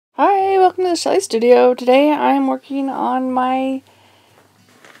welcome to the Shelly Studio. Today I'm working on my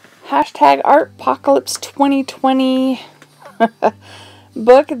hashtag Artpocalypse 2020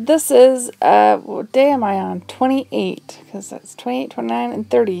 book. This is, what day am I on? 28, because that's 28, 29, and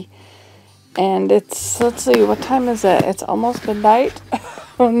 30. And it's, let's see, what time is it? It's almost midnight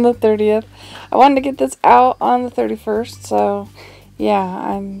on the 30th. I wanted to get this out on the 31st, so yeah,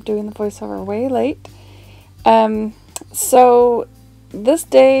 I'm doing the voiceover way late. So this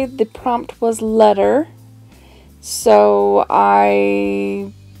day the prompt was letter, so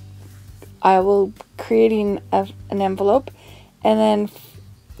I will creating an envelope, and then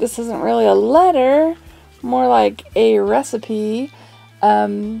this isn't really a letter, more like a recipe.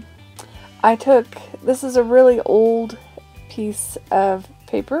 This is a really old piece of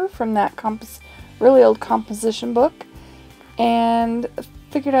paper from that really old composition book, and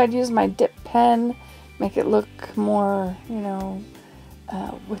figured I'd use my dip pen, make it look more,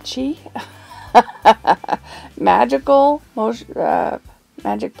 witchy, magical,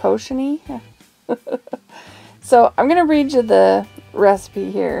 magic potion-y. So I'm going to read you the recipe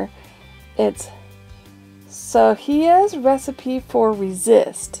here. It's Sohia's recipe for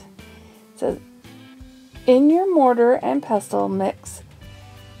resist. It says, in your mortar and pestle mix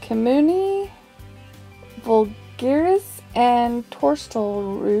Camuni, vulgaris, and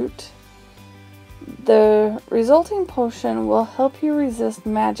torstal root. The resulting potion will help you resist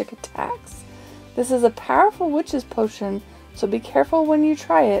magic attacks. This is a powerful witch's potion, so be careful when you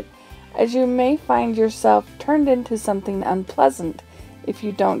try it, as you may find yourself turned into something unpleasant if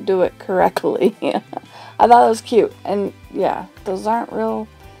you don't do it correctly. I thought it was cute, and yeah, those aren't real,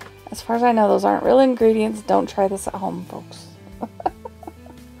 as far as I know, those aren't real ingredients. Don't try this at home, folks.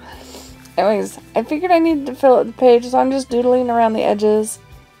 Anyways, I figured I needed to fill out the page, so I'm just doodling around the edges.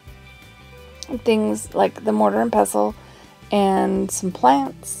 Things like the mortar and pestle, and some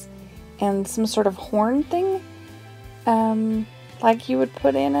plants, and some sort of horn thing, like you would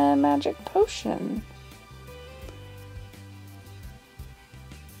put in a magic potion.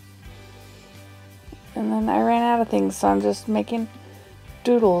 And then I ran out of things, so I'm just making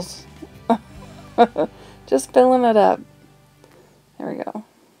doodles. Just filling it up. There we go.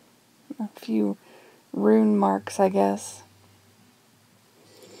 A few rune marks, I guess.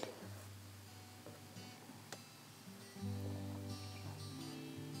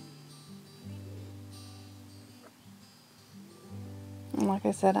 And like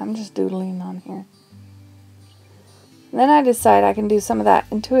I said, I'm just doodling on here. And then I decide I can do some of that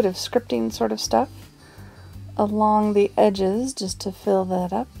intuitive scripting sort of stuff along the edges just to fill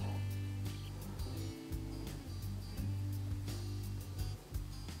that up.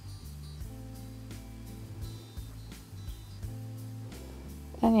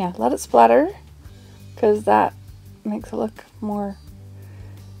 And yeah, let it splatter, because that makes it look more,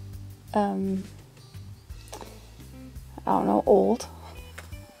 I don't know, old.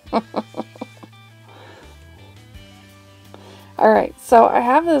 Alright, so I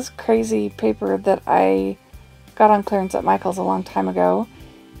have this crazy paper that I got on clearance at Michael's a long time ago,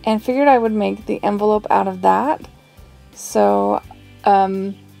 and figured I would make the envelope out of that. So,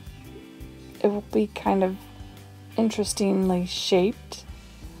 it will be kind of interestingly shaped.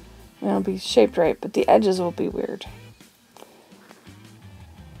 It'll be shaped right, but the edges will be weird.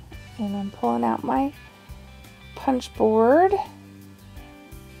 And I'm pulling out my punch board.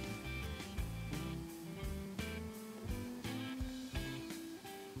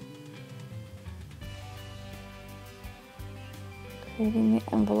 Creating the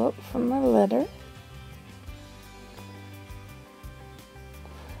envelope from my letter.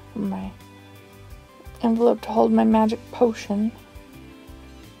 My envelope to hold my magic potion.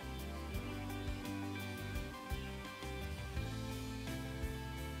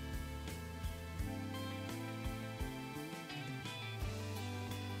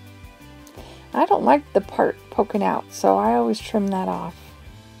 I don't like the part poking out, so I always trim that off.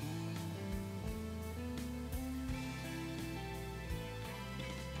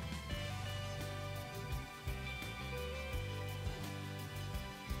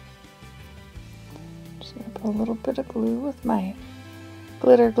 Just gonna put a little bit of glue with my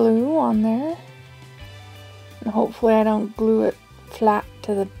glitter glue on there. And hopefully I don't glue it flat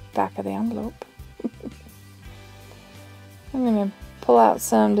to the back of the envelope. I'm gonna pull out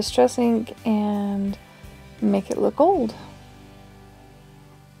some distress ink and make it look old.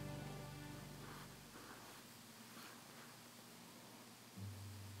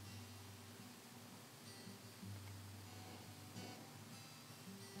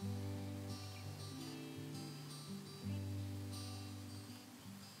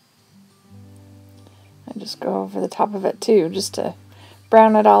 I just go over the top of it too, just to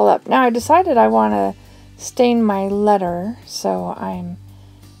brown it all up. Now I decided I want to stain my letter, so I'm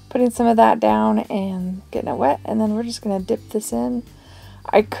putting some of that down and getting it wet, and then we're just going to dip this in.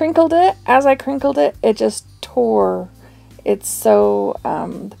 I crinkled it. As I crinkled it, it just tore. It's so,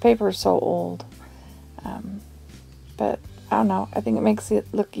 the paper is so old. But I don't know, I think it makes it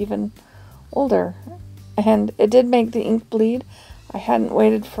look even older. And it did make the ink bleed. I hadn't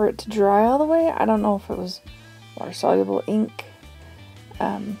waited for it to dry all the way. I don't know if it was water-soluble ink.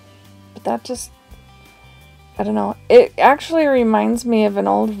 But that just, I don't know. It actually reminds me of an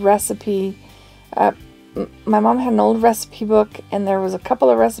old recipe. My mom had an old recipe book, and there was a couple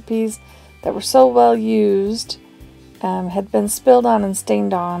of recipes that were so well used, had been spilled on and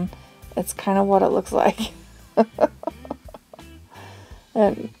stained on. It's kind of what it looks like.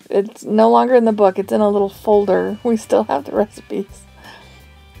 And it's no longer in the book. It's in a little folder. We still have the recipes.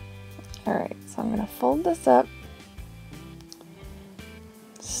 Alright, so I'm going to fold this up.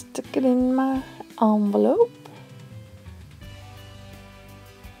 Stick it in my envelope.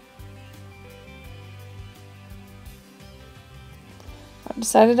 I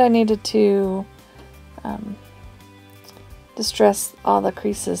decided I needed to distress all the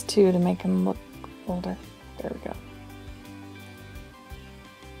creases too to make them look older. There we go.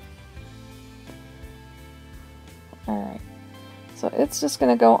 Alright, so it's just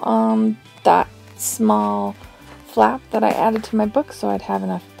going to go on that small flap that I added to my book so I'd have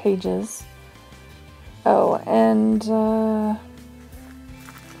enough pages. Oh, and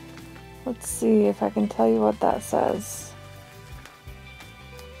let's see if I can tell you what that says.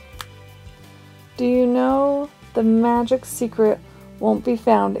 Do you know the magic secret won't be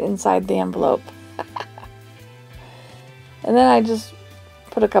found inside the envelope? And then I just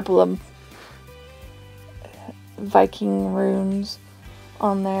put a couple of Viking runes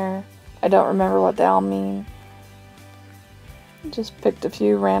on there. I don't remember what they all mean. Just picked a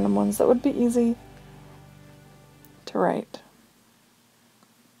few random ones that would be easy to write.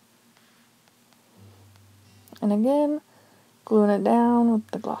 And again, gluing it down with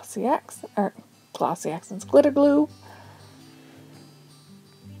the glossy accents glitter glue.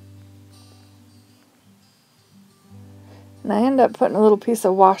 And I end up putting a little piece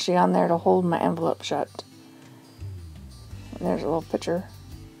of washi on there to hold my envelope shut. And there's a little picture.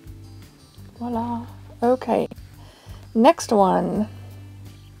 Voila. Okay. Next one.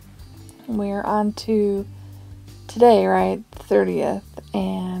 We're on to today, right? 30th.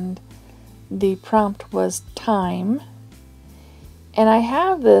 And the prompt was time. And I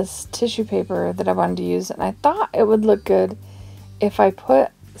have this tissue paper that I wanted to use. And I thought it would look good if I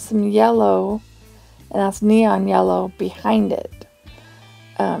put some yellow, and that's neon yellow, behind it.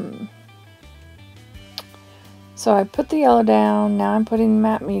 So I put the yellow down, now I'm putting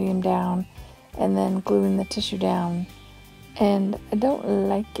matte medium down, and then gluing the tissue down, and I don't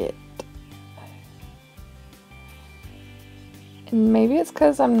like it. And maybe it's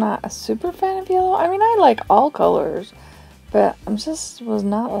because I'm not a super fan of yellow. I mean, I like all colors, but I just was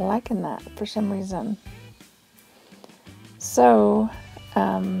not liking that for some reason. So,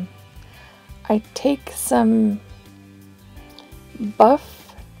 I take some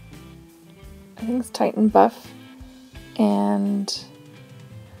buff, I think it's Titan Buff, and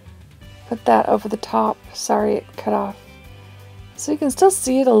put that over the top. Sorry it cut off. So you can still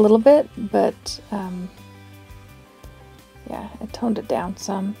see it a little bit, but yeah, I toned it down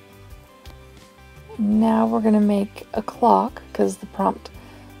some. Now we're going to make a clock because the prompt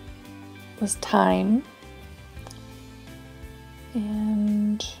was time.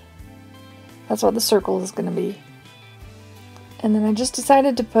 And that's what the circle is going to be. And then I just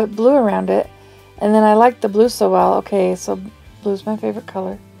decided to put blue around it. And then I liked the blue so well. Okay, so blue's my favorite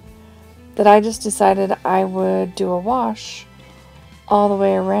color. That I just decided I would do a wash all the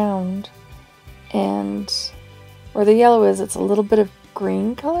way around. And where the yellow is, it's a little bit of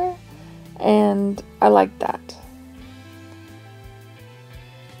green color. And I like that.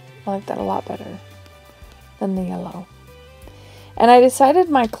 I like that a lot better than the yellow. And I decided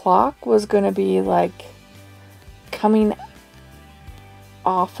my clock was going to be like coming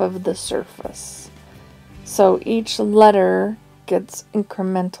off of the surface. So each letter gets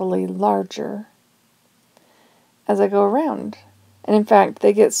incrementally larger as I go around. And in fact,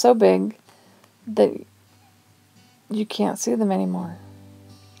 they get so big that you can't see them anymore.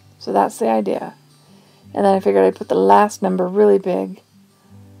 So that's the idea. And then I figured I'd put the last number really big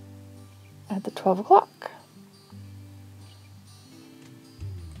at the 12 o'clock.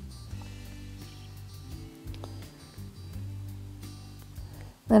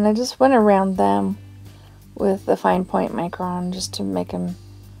 Then I just went around them with the fine point micron just to make them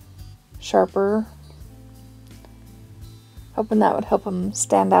sharper. Hoping that would help them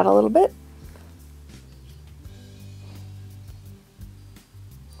stand out a little bit.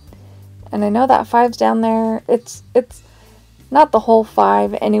 And I know that 5's down there. It's not the whole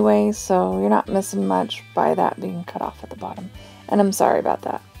 5 anyway, so you're not missing much by that being cut off at the bottom. And I'm sorry about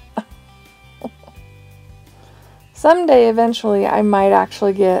that. Someday, eventually, I might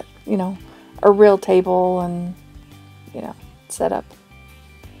actually get, you know, a real table and, you know, set up.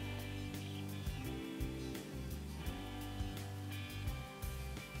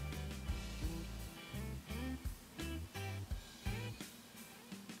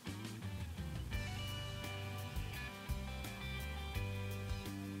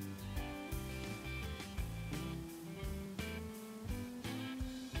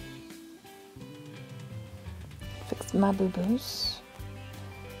 Fix my boo-boos.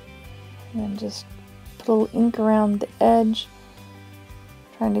 And then just put a little ink around the edge.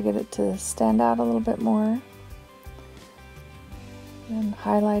 Trying to get it to stand out a little bit more. And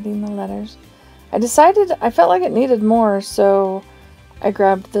highlighting the letters. I felt like it needed more, so I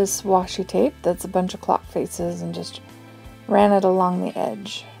grabbed this washi tape that's a bunch of clock faces and just ran it along the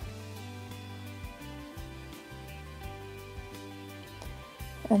edge.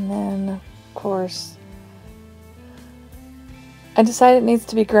 And then, of course, I decided it needs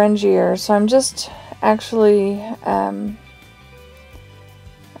to be grungier, so I'm just actually, I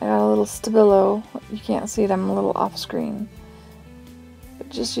got a little Stabilo. You can't see it, I'm a little off screen. But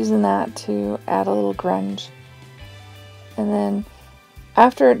just using that to add a little grunge. And then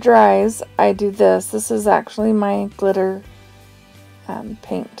after it dries, I do this. This is actually my glitter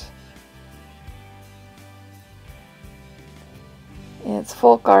paint. It's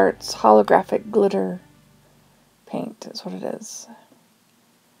Folk Arts holographic glitter paint is what it is.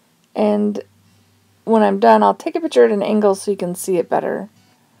 And when I'm done, I'll take a picture at an angle so you can see it better.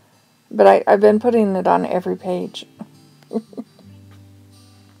 But I've been putting it on every page.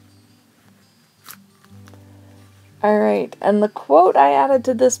 Alright, and the quote I added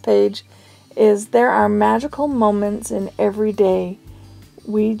to this page is, "There are magical moments in every day.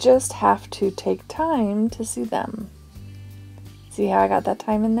 We just have to take time to see them." See how I got that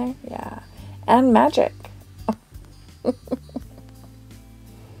time in there? Yeah. And magic.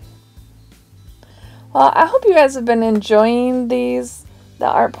 Well, I hope you guys have been enjoying the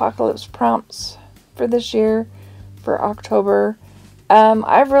Artpocalypse prompts for this year, for October.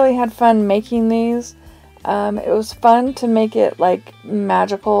 I've really had fun making these. It was fun to make it like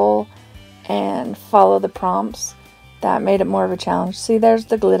magical and follow the prompts. That made it more of a challenge. See, there's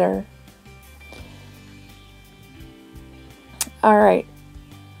the glitter. Alright,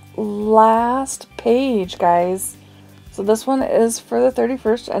 last page, guys. So this one is for the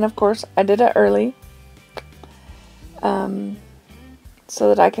 31st, and of course I did it early so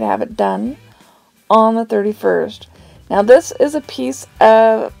that I could have it done on the 31st. Now this is a piece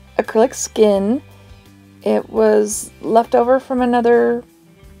of acrylic skin. It was left over from another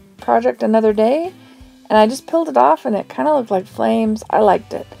project another day, and I just peeled it off and it kind of looked like flames. I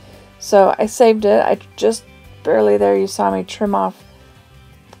liked it, so I saved it. I just barely, there you saw me trim off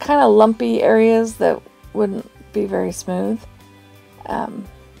kind of lumpy areas that wouldn't be very smooth.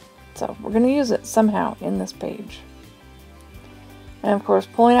 So we're going to use it somehow in this page. And of course,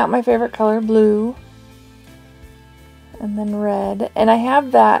 pulling out my favorite color, blue, and then red. And I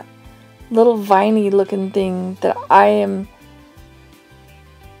have that little viney looking thing that I am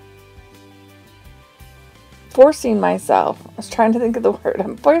forcing myself. I was trying to think of the word.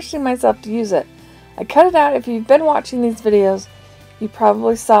 I'm forcing myself to use it. I cut it out. If you've been watching these videos, you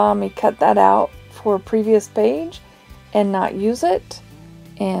probably saw me cut that out for a previous page and not use it.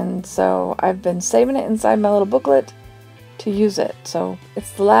 And so I've been saving it inside my little booklet to use it. So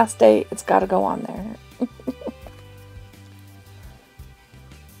it's the last day. It's got to go on there.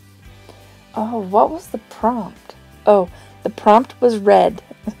 Oh, what was the prompt? Oh, the prompt was red.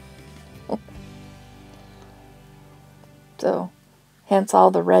 So, hence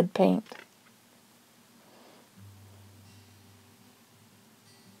all the red paint.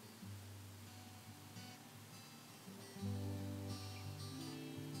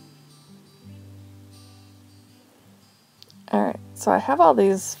 Alright, so I have all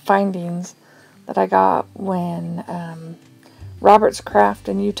these findings that I got when Robert's Craft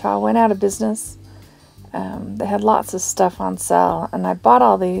in Utah went out of business. They had lots of stuff on sale, and I bought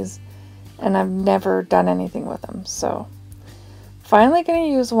all these, and I've never done anything with them. So, finally going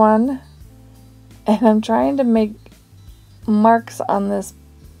to use one, and I'm trying to make marks on this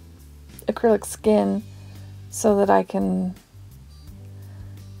acrylic skin so that I can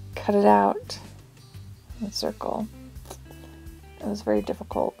cut it out in a circle. It was very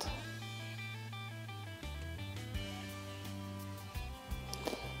difficult.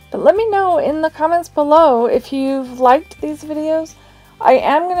 But let me know in the comments below if you've liked these videos. I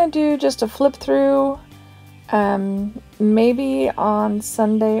am going to do just a flip through, maybe on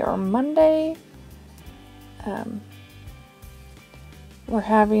Sunday or Monday. We're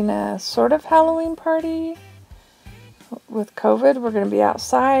having a sort of Halloween party. With COVID, we're going to be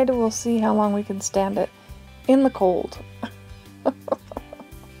outside. We'll see how long we can stand it in the cold.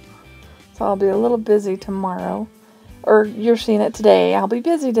 So I'll be a little busy tomorrow. Or you're seeing it today. I'll be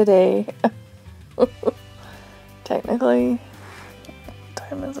busy today. Technically, what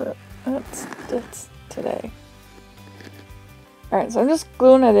time is it? It's today. Alright, so I'm just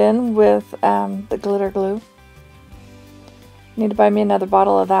gluing it in with the glitter glue. Need to buy me another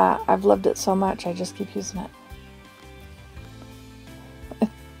bottle of that. I've loved it so much, I just keep using it.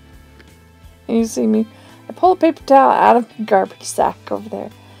 You see me, I pull a paper towel out of the garbage sack over there.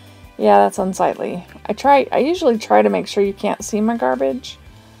 Yeah, that's unsightly. I usually try to make sure you can't see my garbage.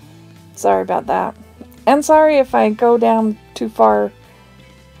 Sorry about that. And sorry if I go down too far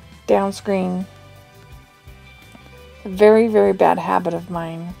down screen. A very, very bad habit of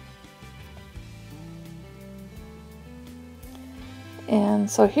mine.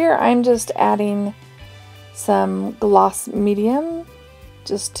 And so here I'm just adding some gloss medium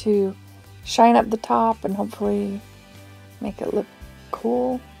just to shine up the top and hopefully make it look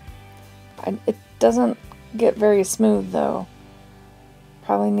cool. It doesn't get very smooth though.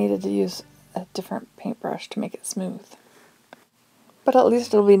 Probably needed to use a different paintbrush to make it smooth. But at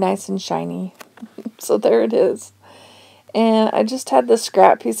least it'll be nice and shiny. So there it is. And I just had this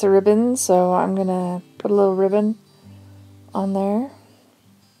scrap piece of ribbon, so I'm going to put a little ribbon on there.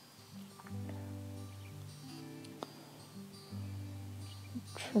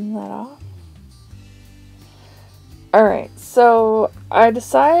 Trim that off. Alright, so I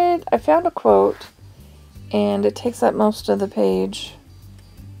found a quote, and it takes up most of the page,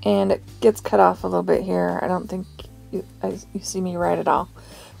 and it gets cut off a little bit here. I don't think you see me write it all.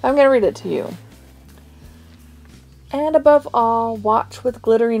 I'm going to read it to you. And above all, watch with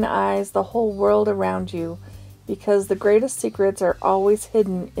glittering eyes the whole world around you, because the greatest secrets are always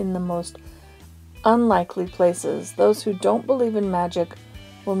hidden in the most unlikely places. Those who don't believe in magic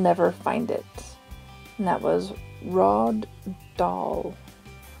will never find it. And that was Roald Dahl.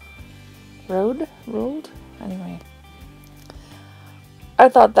 Roald? Anyway. I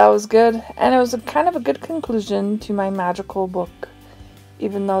thought that was good, and it was kind of a good conclusion to my magical book,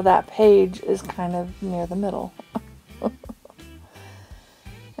 even though that page is kind of near the middle.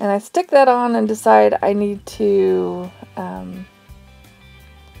 And I stick that on and decide I need to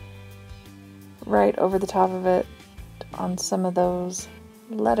write over the top of it on some of those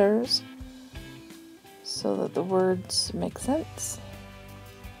letters so that the words make sense.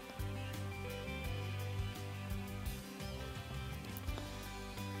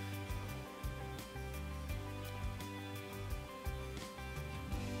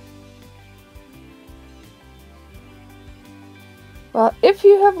 Well, if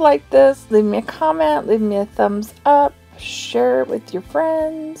you have liked this, leave me a comment, leave me a thumbs up, share it with your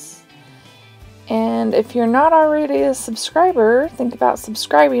friends. And if you're not already a subscriber, think about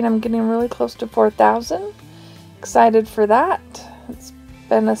subscribing. I'm getting really close to 4,000. Excited for that. It's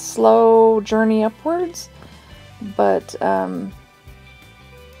been a slow journey upwards, but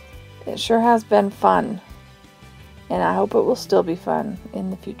it sure has been fun. And I hope it will still be fun in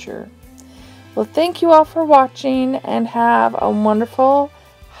the future. Well, thank you all for watching, and have a wonderful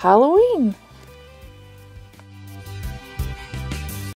Halloween.